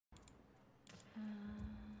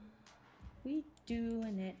We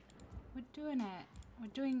doing it. We're doing it.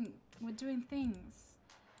 We're doing things.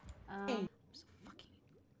 Hey. I'm so fucking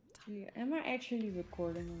tired. Am I actually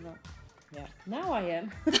recording or not? Yeah, now I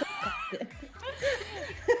am.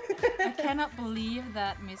 I cannot believe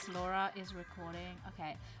that Miss Laura is recording.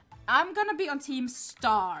 Okay, I'm gonna be on Team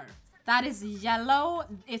Star. That is yellow.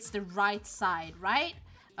 It's the right side, right?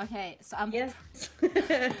 Okay, so I'm yes.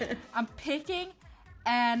 I'm picking,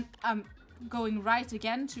 and I'm going right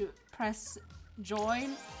again to press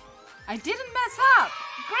join. I didn't mess up.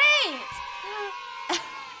 Great.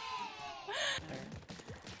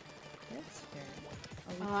 That's fair.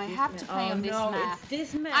 Oh, I have to play on this map. It's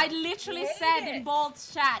this map. I literally said in bold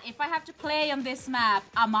chat, if I have to play on this map,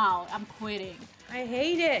 I'm out. I'm quitting. I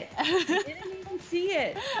hate it. I didn't even see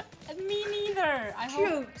it. Me neither. I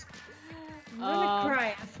hope. I'm gonna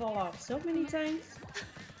cry and fall off so many times.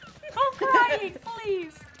 No crying,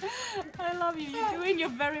 please. I love you. You're doing your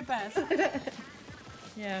very best.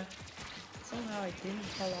 Yeah. Somehow I didn't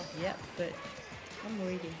fall off yet, but I'm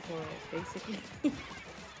waiting for it, basically. Here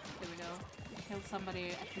we go. Killed somebody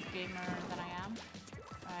a good gamer than I am.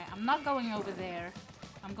 Alright, I'm not going over there.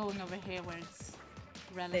 I'm going over here where it's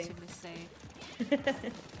relatively safe.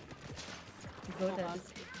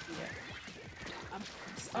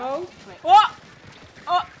 Oh! Wait. Oh!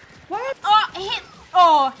 Oh! What? Oh! Hit!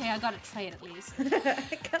 Oh, okay, I got a trade at least.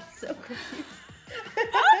 I got so confused.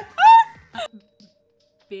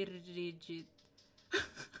 Birgit.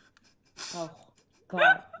 Oh,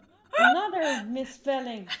 God. Another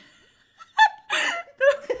misspelling.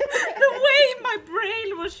 The way my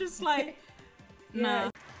brain was just like... Yeah. Nah.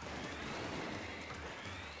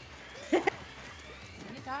 Did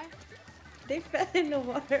you die? They fell in the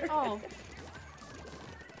water. Oh.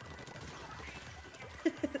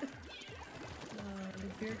 The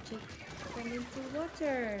beer chick fell into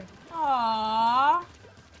water. Aww.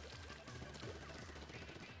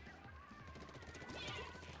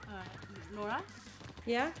 Laura?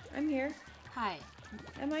 Yeah, I'm here. Hi.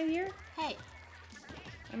 Am I here? Hey.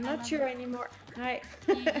 I'm not sure anymore. Hi.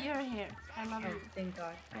 You're here. I love you. Thank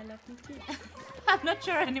God. I love you too. I'm not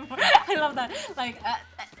sure anymore. I love that. Like,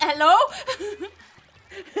 hello?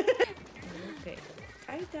 Okay.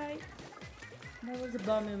 I died. That was a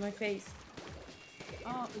bomb in my face.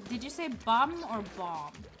 Oh, did you say bum or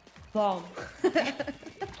bomb? Bomb.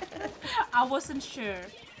 I wasn't sure.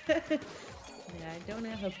 Yeah, I don't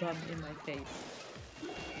have a bump in my face.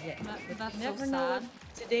 Yeah, that's never so know sad.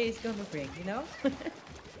 what today is gonna bring, you know?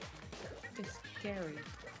 It's scary.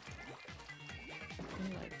 I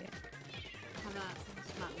don't like it. Have that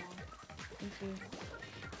flat one. Thank you.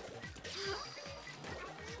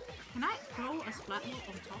 Can I throw a splat wall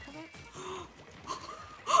on top of it?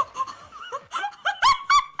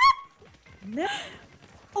 No!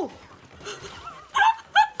 Oh!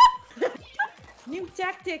 New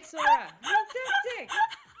tactic, Sora! New tactic!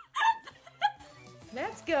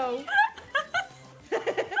 Let's go!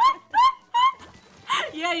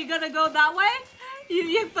 Yeah, you're gonna go that way?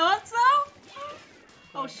 You thought so?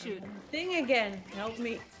 Oh shoot. Thing again. Help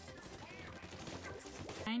me.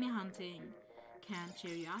 Tiny hunting can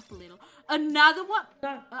cheer you up a little. Another one?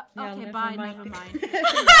 Yeah, Okay, never bye, mind. never mind.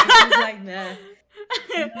 I was like, nah.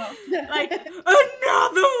 Like,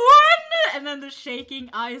 another one! And then the shaking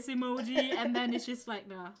eyes emoji, and then it's just like,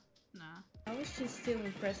 nah. I was just still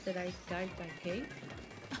impressed that I died by cake.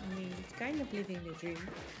 I mean, it's kind of living the dream.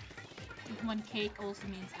 When cake also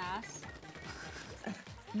means ass.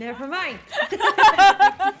 Never mind!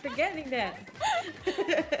 I keep forgetting that.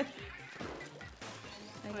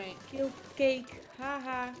 Wait. Killed cake,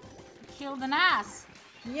 haha. Killed an ass.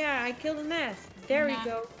 Yeah, I killed an ass. There we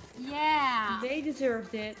go. Yeah. They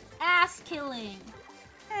deserved it. Ass killing.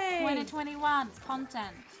 Hey! 2021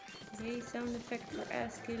 content. Yay, sound effect for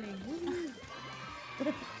ass killing. I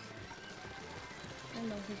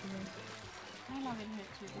love it here. I love it here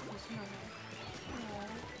too because you're here.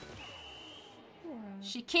 Aww.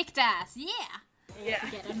 She kicked ass, yeah! Yeah.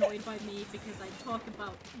 Get annoyed by me because I talk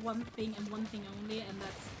about one thing and one thing only, and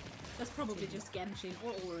that's probably just Genshin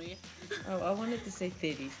or Ori. Oh, I wanted to say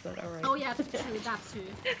titties, but alright. Oh yeah, true, that too.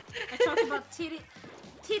 I talk about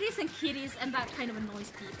titties and kitties, and that kind of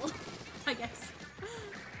annoys people, I guess.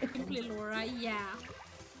 Simply Laura, yeah.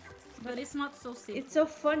 But it's not so simple. It's so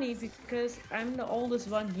funny because I'm the oldest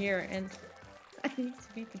one here and I need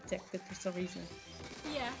to be protected for some reason.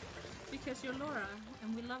 Yeah, because you're Laura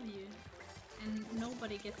and we love you. And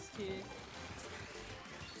nobody gets to...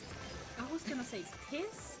 I was gonna say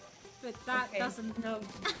piss, but that doesn't... No,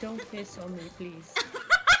 don't piss on me, please.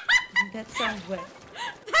 That sounds wet.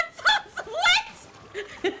 That sounds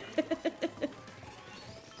wet!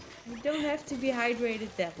 You don't have to be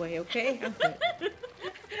hydrated that way, okay? I'm good.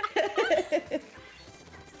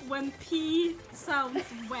 When pee sounds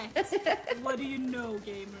wet, what do you know,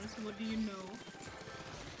 gamers? What do you know?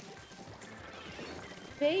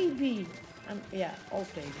 Baby. Yeah, all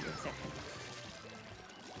baby, exactly.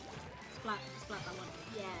 Splat that one.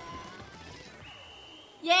 Yeah.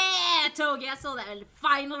 Yeah, Togi, I saw that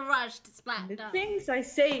final rush to splat. The Done. things I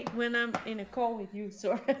say when I'm in a call with you,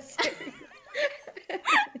 Sora.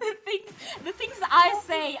 the things I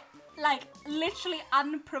say, like, literally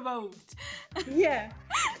unprovoked. Yeah.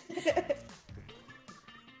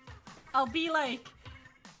 I'll be like,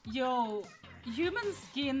 yo, human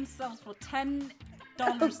skin sells for $10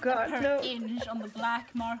 per inch on the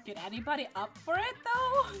black market. Anybody up for it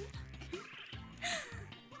though?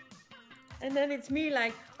 And then it's me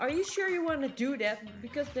like, are you sure you want to do that?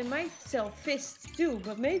 Because they might sell fists too,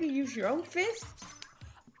 but maybe use your own fist?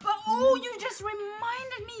 But oh, you just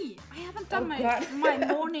reminded me. I haven't done my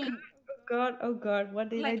morning. Oh god, what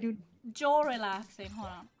did I do? Jaw relaxing, hold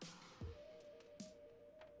on.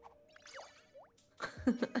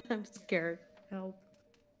 I'm scared. Help.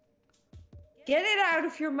 Get it out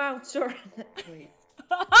of your mouth, Sora. Wait.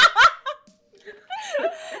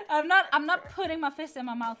 I'm not putting my fist in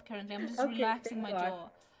my mouth currently. I'm just relaxing my jaw.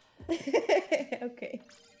 Okay.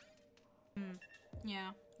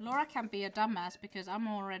 Yeah. Laura can't be a dumbass because I'm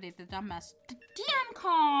already the dumbass. The DM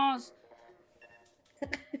cause!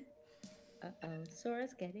 Uh-oh,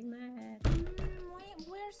 Sora's getting mad. Wait,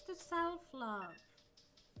 where's the self-love?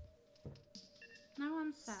 Now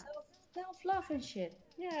I'm sad. Self-love and shit.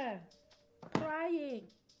 Yeah. Crying.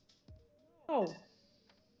 Oh.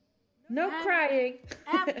 No crying.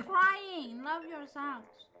 I'm crying. Love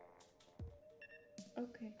yourselves.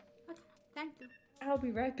 Okay. Thank you. I'll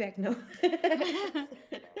be right back. No.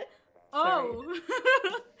 Oh.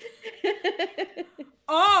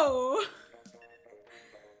 Oh.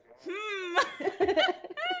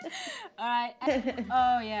 All right.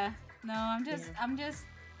 Oh yeah. No, I'm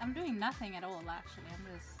doing nothing at all. Actually, I'm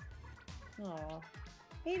just. Oh.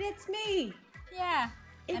 Hey, that's me. Yeah.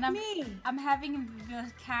 It's me. I'm having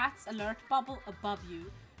the cat's alert bubble above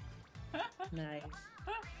you. Nice.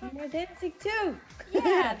 And they're dancing too.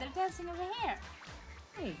 Yeah, they're dancing over here.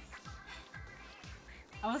 Nice.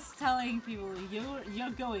 I was telling people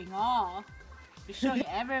you're going off. You're showing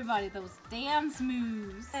everybody those dance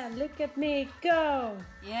moves. Yeah, look at me go.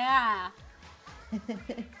 Yeah.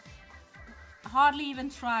 Hardly even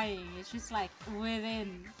trying. It's just like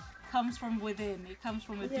within. Comes from within. It comes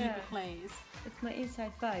from a deeper place. It's my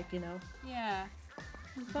inside vibe, you know. Yeah.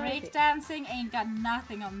 Breakdancing ain't got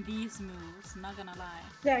nothing on these moves, not gonna lie.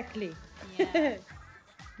 Exactly. Yeah.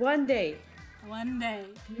 One day. One day.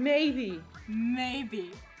 Maybe.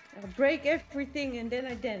 Maybe. I'll break everything and then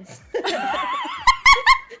I dance.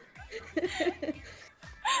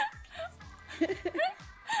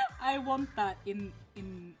 I want that in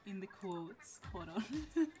the quotes. Hold on.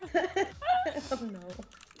 Oh no.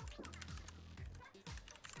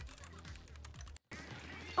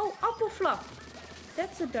 Oh, appelflap.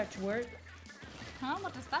 That's a Dutch word. Huh?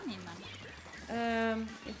 What does that mean then?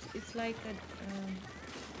 It's like a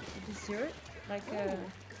dessert, like a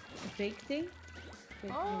baked thing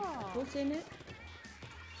with apples in it.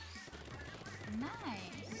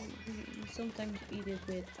 Nice. We sometimes eat it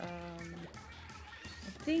with I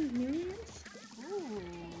think New Year's. Ooh.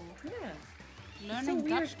 Yeah. Learning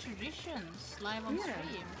Dutch traditions live on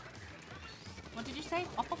stream. What did you say?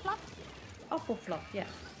 Appelflap? Appelflap, yeah.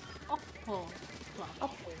 Appelflap.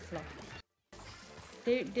 Appelflap.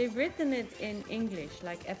 They've written it in English,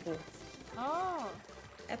 like apple. Oh.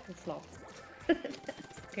 Appelflap.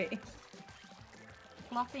 Okay.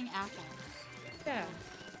 Flopping apples. Yeah.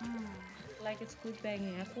 Like a squid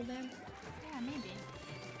bagging apple then? Yeah, maybe.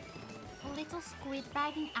 A little squid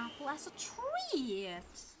bagging apple as a treat.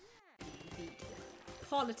 The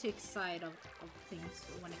politics side of things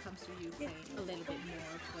when it comes to Ukraine a little bit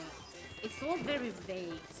more, but it's all very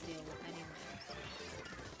vague still anyways.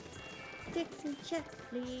 Dicks in chat,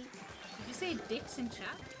 please. Did you say dicks in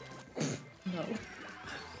chat? No.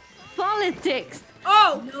 Politics!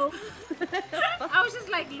 Oh! No. I was just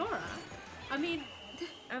like, Laura, I mean,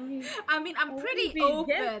 I'm pretty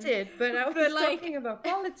open. But I was talking about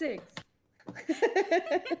politics.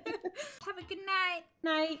 Have a good night.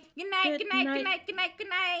 Night. Good night. Good night. Good night. Good night. Good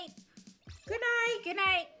night. Good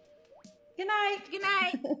night. Good night. Good night.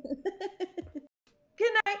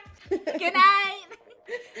 Good night.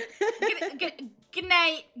 Good night. Good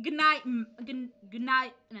night. Good night. Good night. Good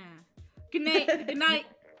night. Good night. Good night.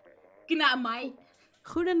 Good night, mate.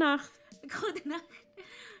 Goedenacht. Goedenacht.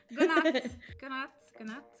 Good night. Good night. Good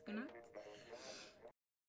night. Good night.